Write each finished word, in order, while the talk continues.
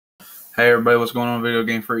Hey everybody, what's going on? Video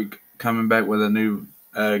Game Freak coming back with a new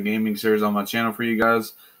gaming series on my channel for you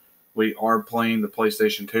guys. We are playing the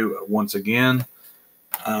PlayStation 2 once again.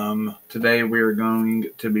 Today we are going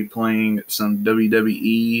to be playing some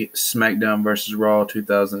WWE SmackDown vs. Raw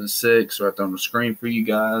 2006 right there on the screen for you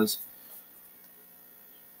guys.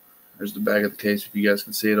 There's the back of the case if you guys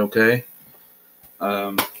can see it okay.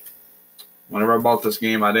 Whenever I bought this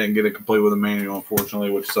game, I didn't get it complete with a manual,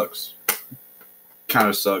 unfortunately, which sucks. Kind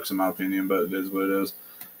of sucks in my opinion, but it is what it is.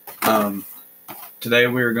 Today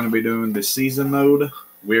we are going to be doing the season mode.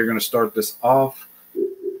 We are going to start this off.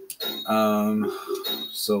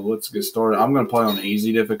 So let's get started. I'm going to play on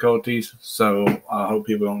easy difficulties, so I hope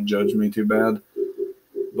people don't judge me too bad.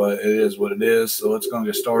 But it is what it is, so let's go and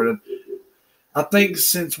get started. I think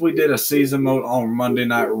since we did a season mode on Monday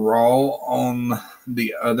Night Raw on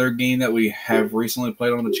the other game that we have recently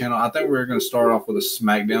played on the channel, I think we're going to start off with a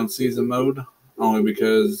SmackDown season mode, only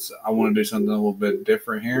because I want to do something a little bit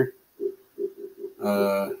different here.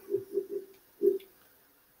 I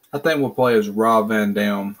think we'll play as Rob Van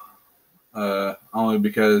Dam, only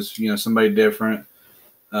because, somebody different.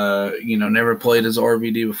 Never played as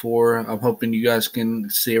RVD before. I'm hoping you guys can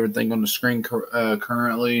see everything on the screen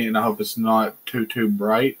currently, and I hope it's not too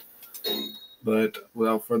bright. But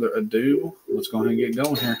without further ado, let's go ahead and get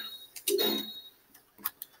going here.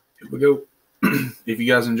 Here we go. If you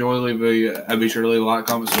guys enjoy, be sure to leave a like,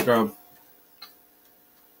 comment, subscribe.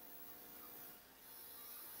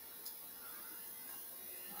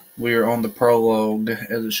 We are on the prologue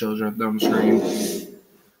as it shows right there on the screen.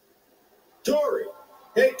 Tori.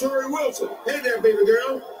 Hey, Tori Wilson. Hey there, baby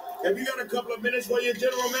girl. Have you got a couple of minutes for your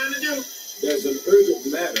general manager? There's an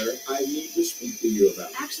urgent matter I need to speak to you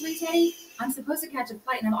about. Actually, Teddy, I'm supposed to catch a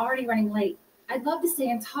flight and I'm already running late. I'd love to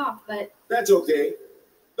stay and talk, but... That's okay.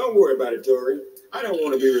 Don't worry about it, Tori. I don't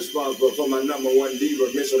want to be responsible for my number one diva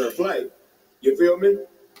missing her flight. You feel me?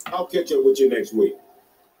 I'll catch up with you next week.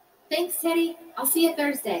 Thanks, Teddy. I'll see you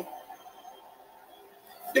Thursday.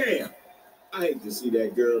 Damn. I hate to see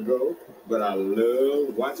that girl go, but I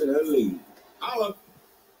love watching her leave. Holla.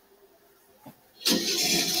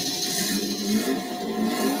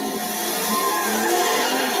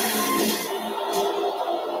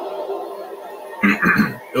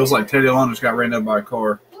 It was like Teddy Long just got ran up by a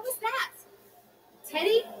car. What was that?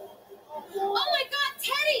 Teddy? Oh my God,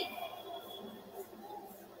 Teddy!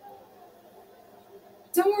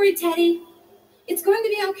 Don't worry, Teddy. It's going to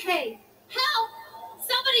be okay. Help!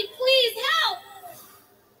 Somebody please help!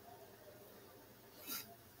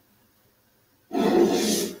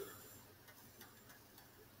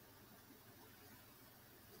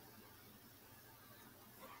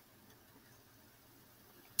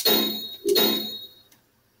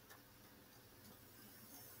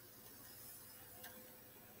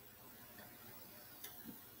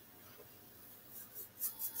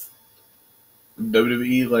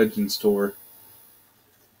 WWE Legends Tour.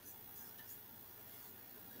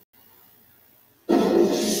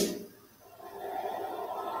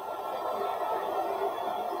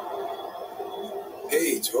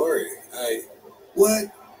 Hey, Tori,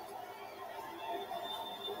 What?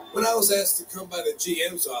 When I was asked to come by the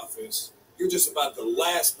GM's office, you're just about the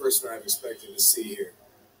last person I'm expecting to see here.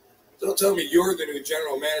 Don't tell me you're the new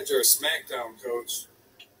general manager of SmackDown, Coach.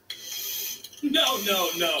 No.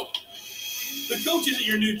 The coach isn't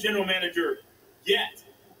your new general manager yet.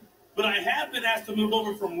 But I have been asked to move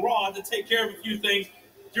over from Raw to take care of a few things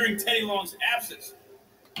during Teddy Long's absence.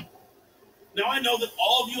 Now, I know that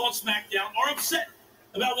all of you on SmackDown are upset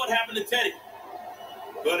about what happened to Teddy.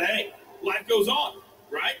 But hey, life goes on,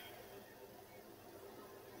 right?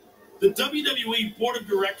 The WWE Board of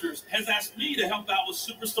Directors has asked me to help out with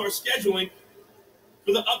superstar scheduling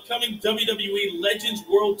for the upcoming WWE Legends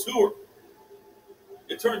World Tour.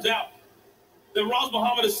 It turns out that Raz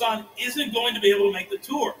Muhammad Hassan isn't going to be able to make the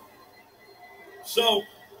tour. So,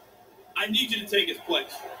 I need you to take his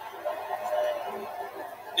place.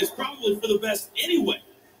 It's probably for the best anyway.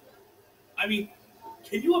 I mean,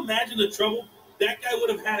 can you imagine the trouble that guy would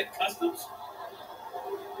have had at Customs?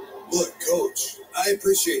 Look, Coach, I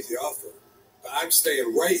appreciate the offer, but I'm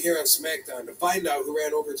staying right here on SmackDown to find out who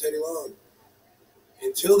ran over Teddy Long.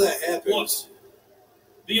 Until that happens... Look,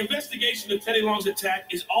 the investigation of Teddy Long's attack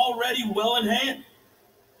is already well in hand.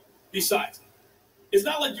 Besides, it's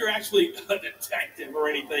not like you're actually a detective or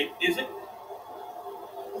anything, is it?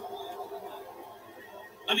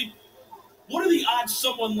 I mean, what are the odds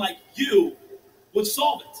someone like you would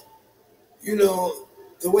solve it? You know,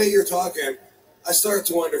 the way you're talking, I start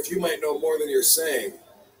to wonder if you might know more than you're saying.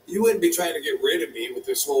 You wouldn't be trying to get rid of me with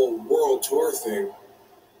this whole world tour thing.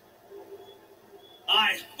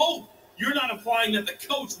 I hope you're not implying that the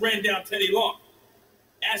coach ran down Teddy Long.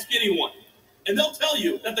 Ask anyone, and they'll tell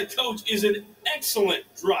you that the coach is an excellent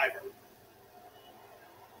driver.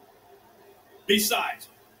 Besides,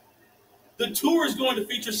 the tour is going to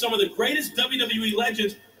feature some of the greatest WWE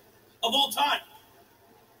legends of all time.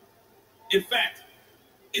 In fact,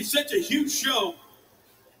 it's such a huge show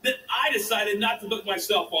that I decided not to book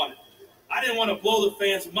myself on it. I didn't want to blow the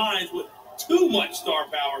fans' minds with too much star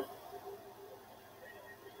power.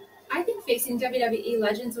 I think facing WWE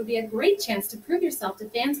legends would be a great chance to prove yourself to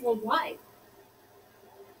fans worldwide.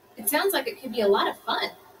 It sounds like it could be a lot of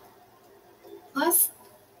fun. Plus,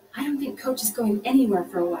 I don't think Coach is going anywhere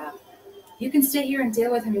for a while. You can stay here and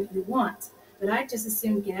deal with him if you want, but I'd just as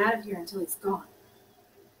soon get out of here until he's gone.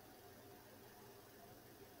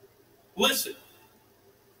 Listen,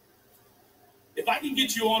 if I can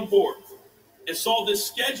get you on board and solve this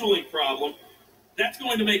scheduling problem, that's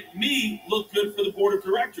going to make me look good for the board of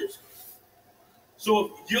directors.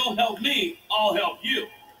 So if you'll help me, I'll help you.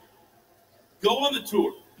 Go on the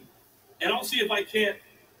tour, and I'll see if I can't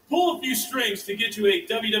pull a few strings to get you a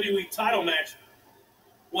WWE title match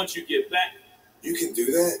once you get back. You can do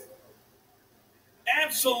that?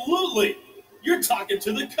 Absolutely. You're talking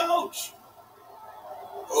to the coach.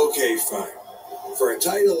 Okay, fine. For a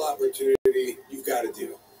title opportunity, you've got a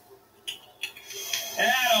deal.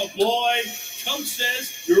 Attaboy. Coach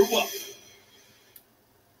says you're welcome.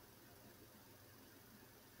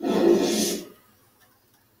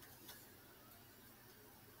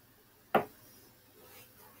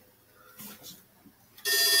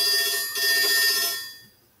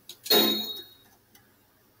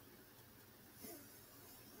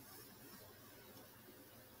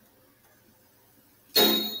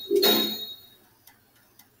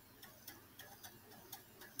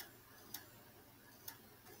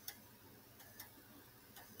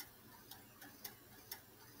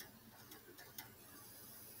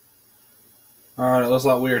 Alright, it looks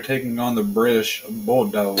like we are taking on the British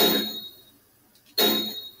Bulldog.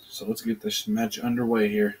 So let's get this match underway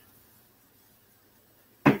here.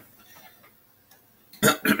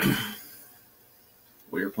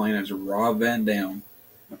 We are playing as Rob Van Dam.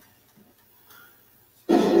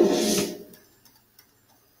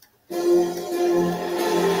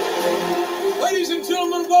 Ladies and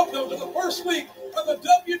gentlemen, welcome to the first week of the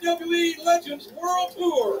WWE Legends World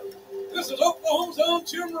Tour. This is Oklahoma's own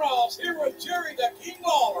Jim Ross here with Jerry the King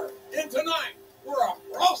Lawler. And tonight, we're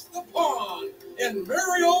across the pond in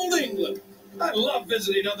merry old England. I love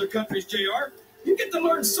visiting other countries, JR. You get to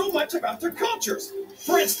learn so much about their cultures.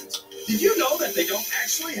 For instance, did you know that they don't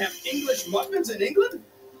actually have English muffins in England?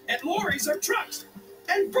 And lorries are trucks.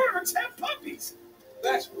 And birds have puppies.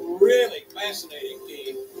 That's really fascinating,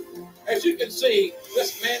 Dean. As you can see,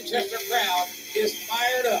 this Manchester crowd is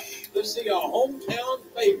fired up to see a hometown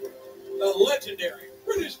favorite, the legendary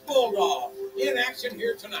British Bulldog, in action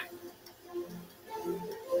here tonight.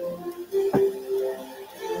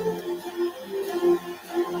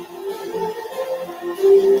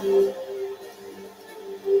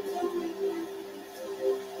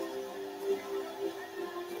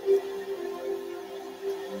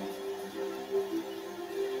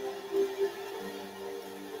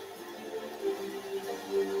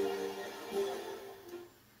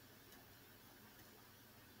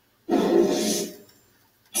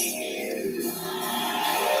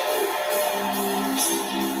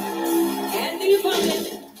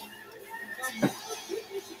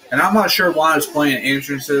 And I'm not sure why it's playing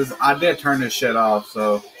entrances. I did turn this shit off,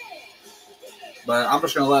 so. But I'm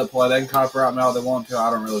just going to let it play. They can copyright me all they want to. I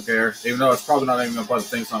don't really care. Even though it's probably not even going to play the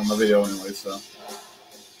theme song in my video anyway, so.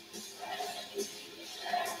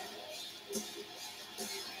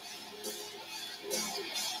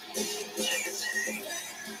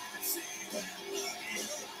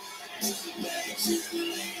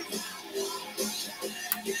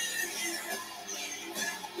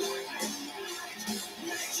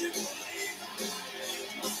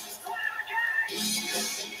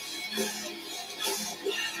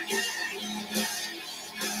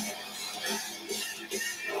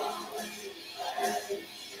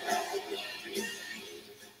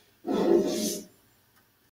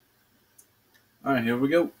 Alright, here we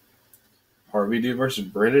go. RVD versus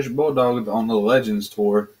British Bulldog on the Legends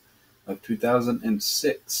Tour of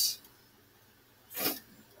 2006.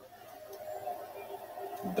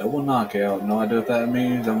 Double knockout. No idea what that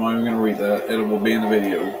means. I'm not even going to read that. It will be in the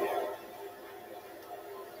video.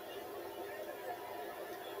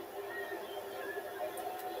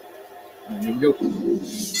 And here we go.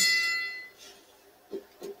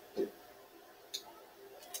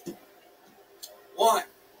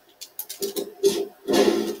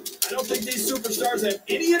 I don't think these superstars superstars have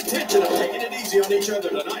any intention of taking it easy on each other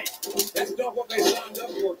tonight. That's not what they signed up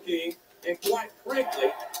for, King. And quite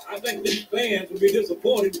frankly, I think these fans would be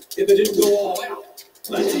disappointed if they didn't go all out.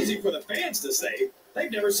 That's easy for the fans to say.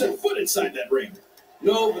 They've never set foot inside that ring.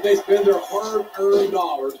 No, but they spend their hard-earned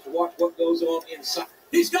dollars to watch what goes on inside.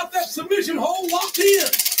 He's got that submission hold locked in.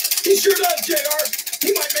 He sure does, JR.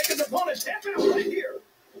 He might make his opponent tap out right here.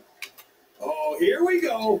 Oh, here we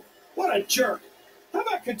go. What a jerk. How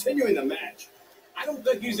about continuing the match? I don't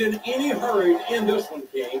think he's in any hurry to end this one,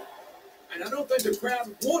 King. And I don't think the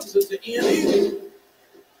crowd wants it to end either.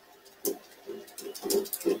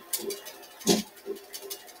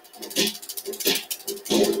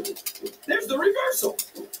 There's the reversal.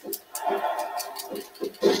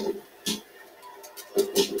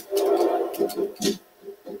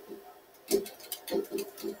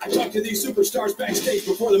 I talked to these superstars backstage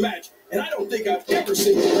before the match, and I don't think I've ever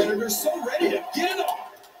seen competitors so ready to get it on.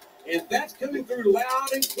 And that's coming through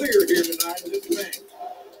loud and clear here tonight in this match.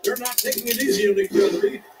 They're not taking it easy on each other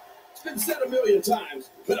either. It's been said a million times,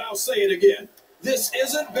 but I'll say it again. This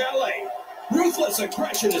isn't ballet. Ruthless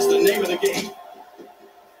aggression is the name of the game.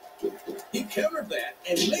 He countered that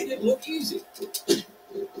and made it look easy.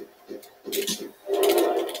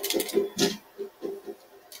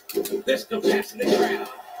 This compassionate crowd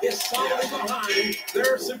is solidly behind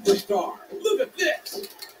their superstar. Look at this.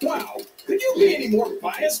 Wow, could you be any more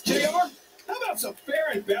biased, JR? How about some fair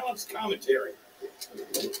and balanced commentary?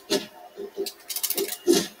 I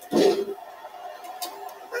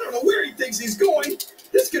don't know where he thinks he's going.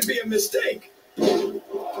 This could be a mistake.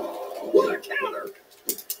 What a counter.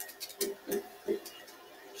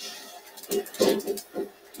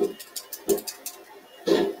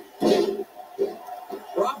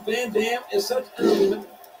 Rob Van Dam is such an element.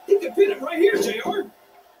 He could pin him right here, JR.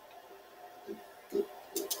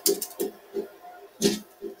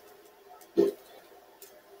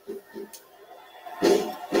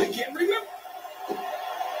 I can't remember.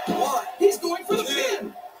 What? He's going for the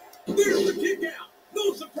pin. There's the kick out.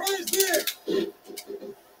 No surprise there.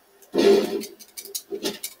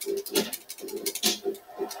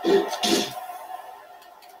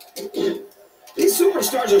 These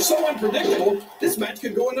superstars are so unpredictable, this match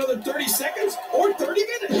could go another 30 seconds or 30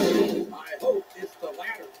 minutes. I hope it's the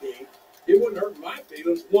latter, King. It wouldn't hurt my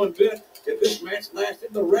feelings one bit if this match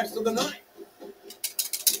lasted the rest of the night.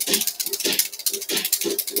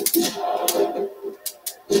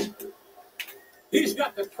 He's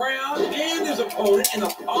got the crowd and his opponent in the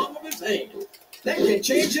palm of his hand. That can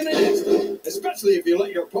change in an instant, especially if you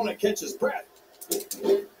let your opponent catch his breath.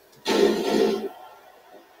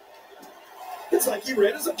 It's like he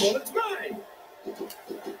read his opponent's mind.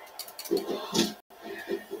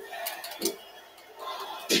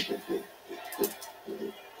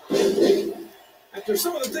 After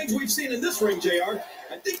some of the things we've seen in this ring, JR,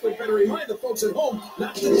 I think we'd better remind the folks at home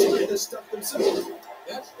not to try this stuff themselves.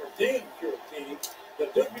 That's for damn sure, King. The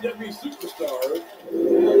WWE superstars.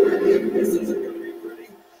 This isn't going to be pretty.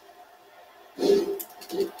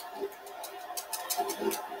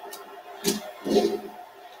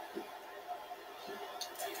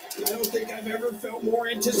 I don't think I've ever felt more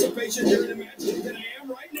anticipation during a match than I am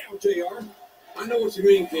right now, JR. I know what you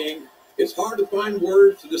mean, King. It's hard to find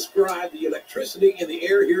words to describe the electricity in the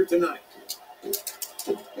air here tonight.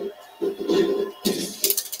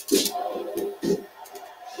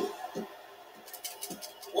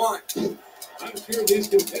 Why? I'm sure these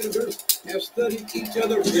competitors have studied each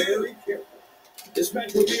other very carefully. This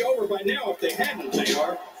match would be over by now if they hadn't,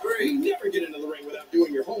 JR. You never get into the ring without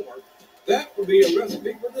doing your homework. That would be a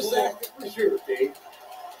recipe for disaster for sure, King.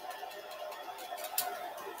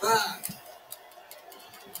 5,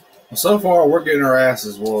 So far, we're getting our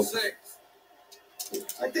asses whooped. 6.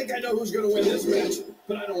 I think I know who's going to win this match,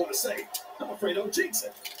 but I don't want to say. I'm afraid I'll jinx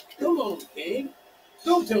it. Come on, King.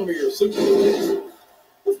 Don't tell me you're superstitious.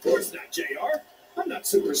 Of course not, JR. I'm not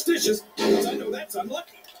superstitious, because I know that's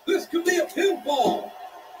unlucky. This could be a pinfall.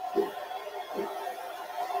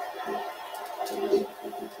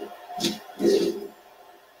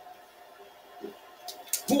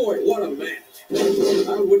 Boy, what a match.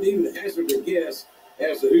 I wouldn't even hazard a guess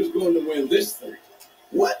as to who's going to win this thing.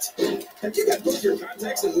 What? Have you got both your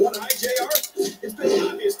contacts in one eye, JR? It's been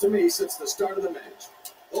obvious to me since the start of the match.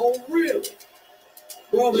 Oh, really?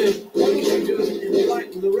 Well, then, why don't you just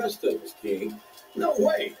enlighten the rest of us, King? No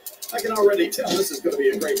way. I can already tell this is going to be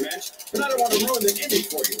a great match, and I don't want to ruin the ending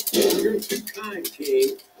for you. You're too kind,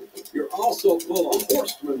 King. You're also full of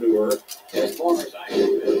horse manure, as far as I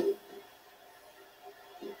can tell.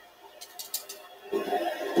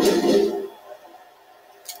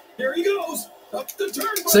 Here he goes. Up the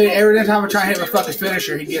turnbuckle. See, every time I try to hit my fucking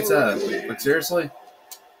finisher, he gets up. Like, seriously?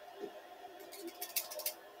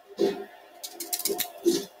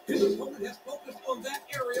 His opponent has focused on that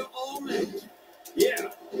area all match.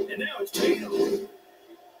 Yeah, and now it's paying off.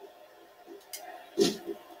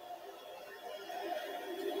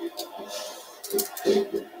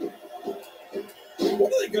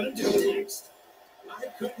 What are they going to do next? I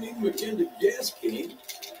couldn't even begin to guess, King.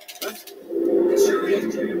 It sure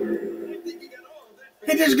is, Jim. I think you got all of that.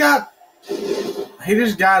 He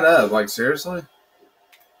just got up. Like, seriously?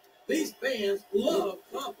 These fans love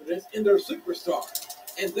confidence in their superstar,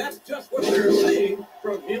 and that's just what they're seeing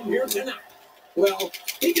from him here tonight. Well,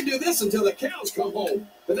 he can do this until the cows come home,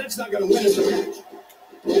 but that's not going to win us a match.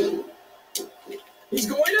 He's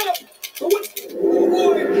going up. But what? Oh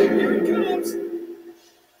boy, here he comes.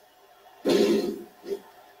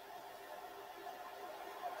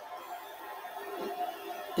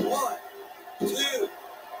 1, 2,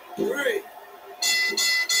 3.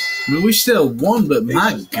 I mean, we still won, but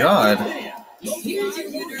my God. Here's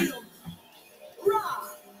your winner. Raw.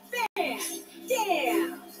 Bam.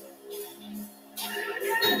 Damn.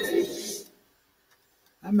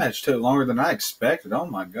 That match took longer than I expected. Oh,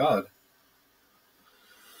 my God.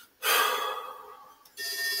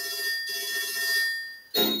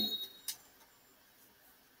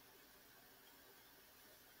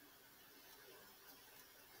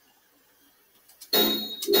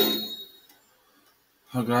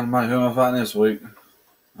 Oh, God, who am I fighting this week?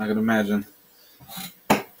 I can imagine.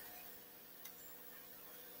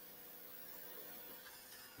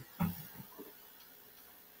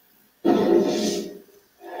 You're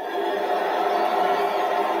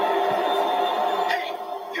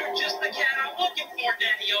just the cat I'm looking for,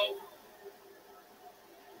 Daddy-O.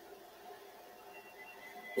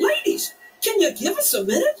 Ladies, can you give us a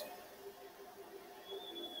minute?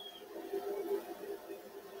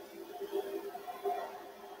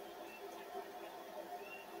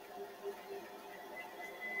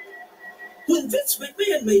 When Vince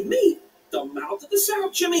McMahon made me the Mouth of the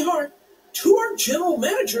South Jimmy Hart tour general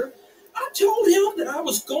manager, I told him that I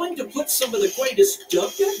was going to put some of the greatest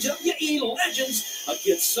WWE legends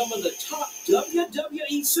against some of the top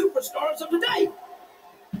WWE superstars of the day.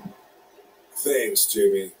 Thanks,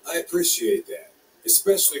 Jimmy. I appreciate that,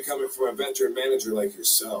 especially coming from a veteran manager like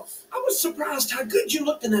yourself. I was surprised how good you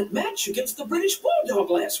looked in that match against the British Bulldog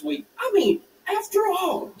last week. I mean, after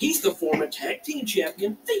all, he's the former tag team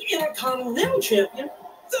champion, the Intercontinental champion,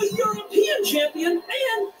 the European champion,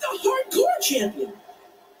 and the Hardcore champion.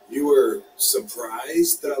 You were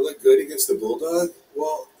surprised that I looked good against the Bulldog?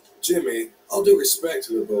 Well, Jimmy, all due respect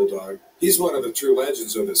to the Bulldog, he's one of the true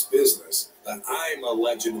legends of this business, but I'm a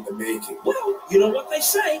legend in the making. Well, you know what they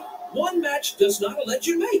say, one match does not a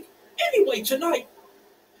legend make. Anyway, tonight,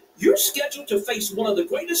 you're scheduled to face one of the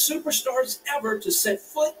greatest superstars ever to set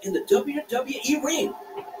foot in the WWE ring.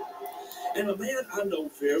 And a man I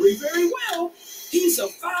know very, very well. He's a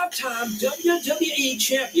 5-time WWE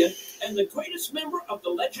champion and the greatest member of the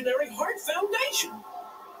legendary Hart Foundation.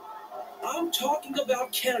 I'm talking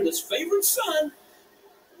about Canada's favorite son,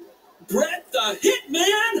 Bret the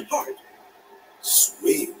Hitman Hart.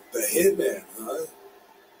 Sweet, the Hitman, huh?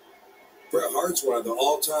 Bret Hart's one of the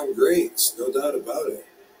all-time greats, no doubt about it.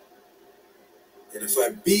 And if I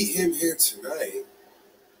beat him here tonight,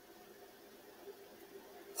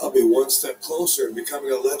 I'll be one step closer to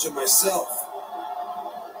becoming a legend myself.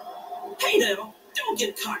 Hey now, don't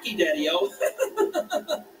get cocky, Daddy-O.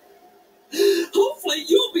 Hopefully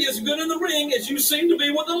you'll be as good in the ring as you seem to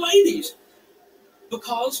be with the ladies.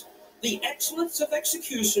 Because the excellence of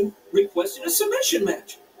execution requested a submission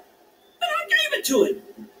match. And I gave it to him.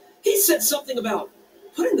 He said something about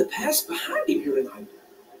putting the past behind him here tonight.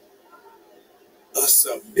 A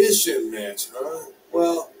submission match, huh?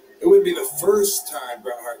 Well, it would be the first time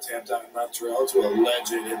Bret Hart tapped out in Montreal to a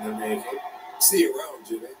legend in the making. See you around,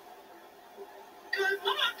 Jimmy. Good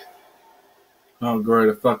luck. Oh, great.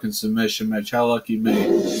 A fucking submission match. How lucky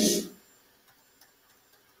me.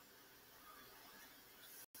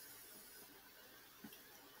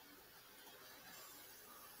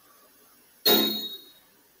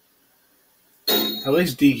 At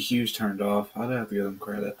least DQ's turned off. I'd have to give them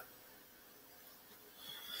credit.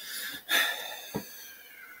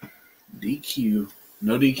 DQ.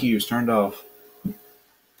 No DQ's turned off.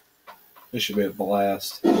 This should be a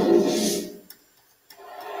blast. Following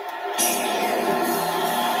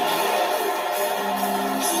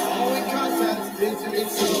contest is a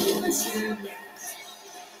submission match.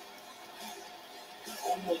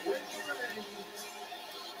 On the ring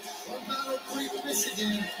from Battle Creek,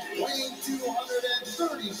 Michigan, weighing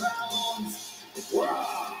 230 pounds,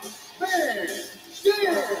 Rob Van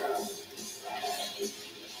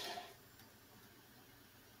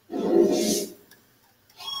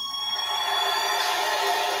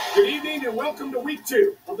Good evening and welcome to week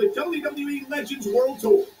 2 of the WWE Legends World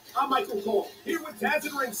Tour. I'm Michael Cole, here with Taz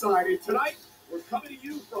at ringside, and tonight we're coming to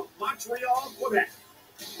you from Montreal, Quebec.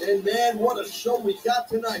 And man, what a show we got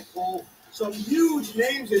tonight, Cole. Some huge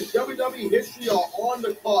names in WWE history are on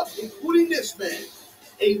the card, including this man,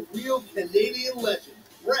 a real Canadian legend,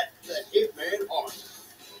 Bret the Hitman Hart.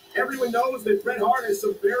 Everyone knows that Bret Hart has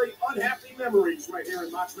some very unhappy memories right here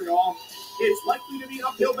in Montreal. It's likely to be an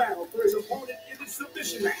uphill battle for his opponent in the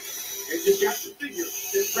submission match. And you've got to figure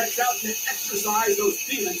that Bret's out to exercise those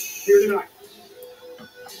demons here tonight.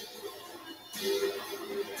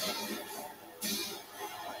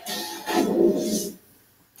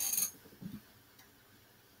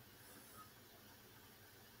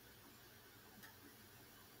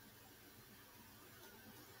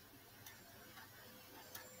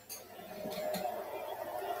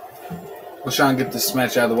 Let's try and get this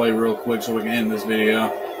match out of the way real quick so we can end this video.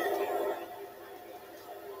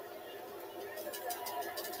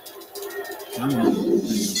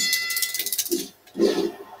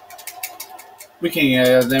 We can't get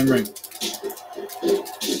out of them ring.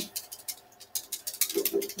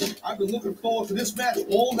 I've been looking forward to this match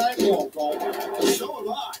all night long, Cole. So have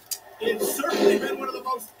I. It's certainly been one of the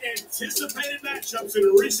most anticipated matchups in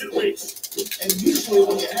recent weeks. And usually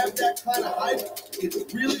when you have that kind of hype,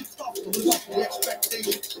 it's really tough to live up to the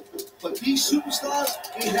expectations. But these superstars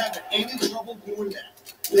ain't having any trouble doing that.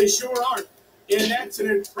 They sure aren't. And that's an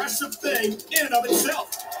impressive thing in and of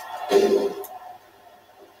itself.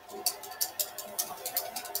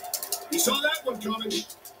 You saw that one coming.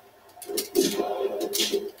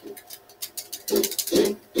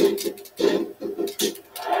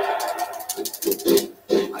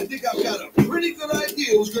 I think I've got a pretty good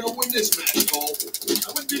idea who's going to win this match, Cole.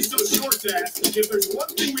 I wouldn't be so sure, Taz. If there's one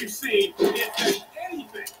thing we've seen, it's that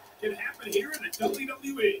anything can happen here in the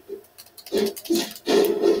WWE.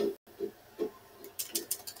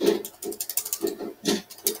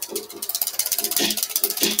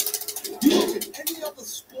 You look at any other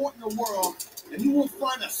sport in the world, and you won't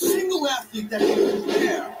find a single athlete that can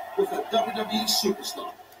compare with a WWE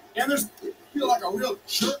superstar. And there's You feel like a real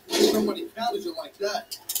jerk when somebody counters you like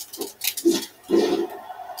that.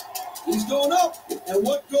 He's going up, and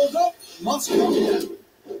what goes up must come down.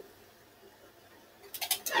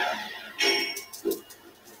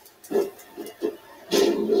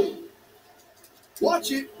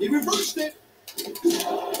 Watch it, he reversed it.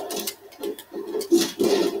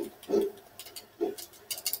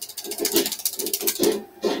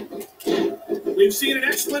 We've seen an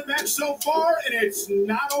excellent match so far, and it's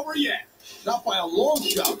not over yet. Not by a long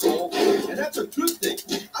shot, Cole, and that's a good thing.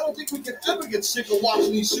 I don't think we can ever get sick of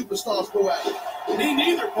watching these superstars go at it. Me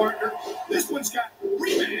neither, partner. This one's got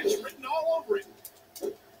rematch written all over it.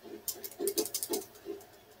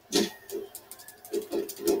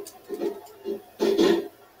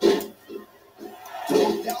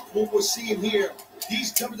 No doubt what we're seeing here.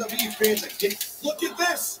 These WWE fans are getting. Look at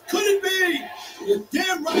this. Could it be? You're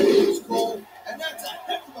damn right it is, Cole, and that's a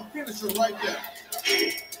heck of a finisher right there.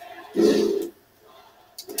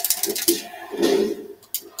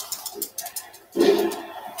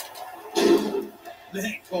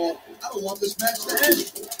 Man, Cole, I don't want this match to end.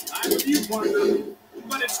 I'm with you, partner.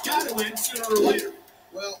 But it's got to end sooner or later.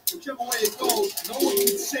 Well, whichever way it goes, no one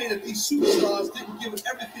can say that these superstars didn't give it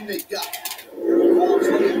everything they got. Oh,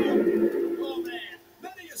 man.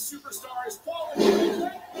 Many a superstar has fallen for a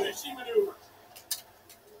great finishing maneuver.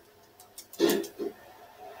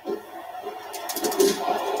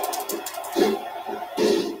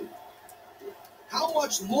 How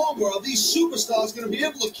much longer are these superstars going to be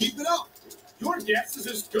able to keep it up? Your guess is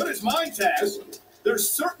as good as mine, Taz. They're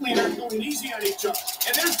certainly not going easy on each other.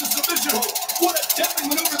 And there's the submission hold. What a deadly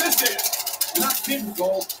maneuver this is. Not kidding,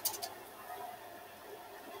 Cole.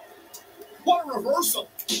 What a reversal.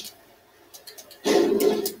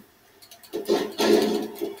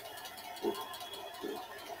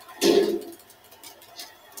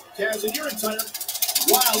 Taz, and you're entire.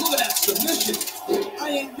 Wow, look at that submission. I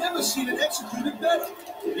ain't never seen it executed better.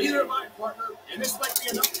 Neither have I, partner. And this might be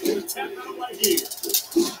enough to tap out right here.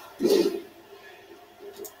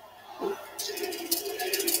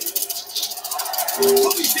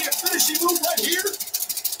 Let me see a finishing move right here.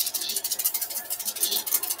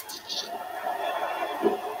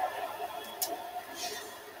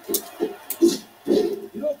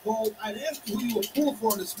 You know, Cole, I'd ask you who you were pulling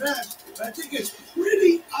for in this match, but I think it's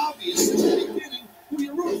pretty obvious since the beginning who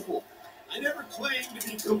you're rooting for. I never claimed to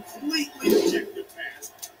be completely objective,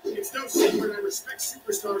 Taz. It's no secret I respect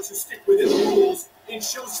superstars who stick within the rules and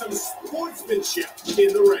show some sportsmanship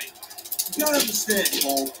in the ring. You gotta understand,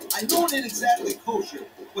 Cole. I know it ain't exactly kosher,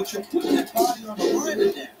 but you're putting your body on the line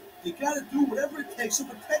in there. You got to do whatever it takes to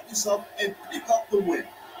protect yourself and pick up the win.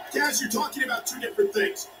 Guys, you're talking about two different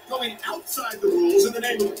things. Going outside the rules in the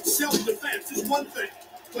name of self-defense is one thing.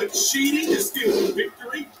 But cheating to steal a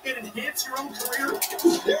victory and enhance your own career?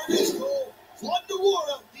 There it is, Cole. Flood the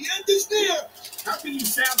water. The end is near. How can you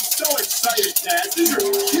sound so excited, Taz? These are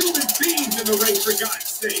human beings in the ring, for God's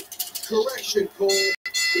sake. Correction, Cole.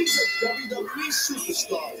 These are WWE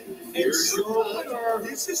superstars. And so,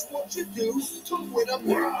 this is what you do to win a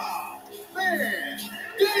match. Man,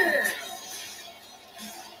 yeah.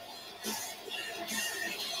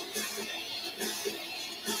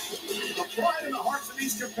 The pride in the hearts of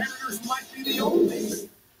these competitors might be the only.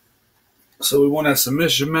 So we won that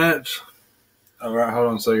submission match. All right, hold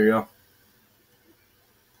on a second, y'all.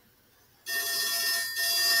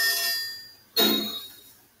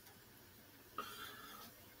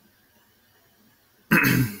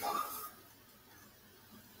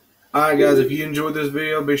 Alright guys, if you enjoyed this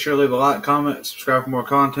video, be sure to leave a like, comment, subscribe for more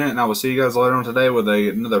content, and I will see you guys later on today with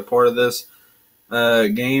another part of this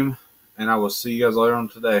game, and I will see you guys later on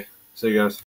today. See you guys.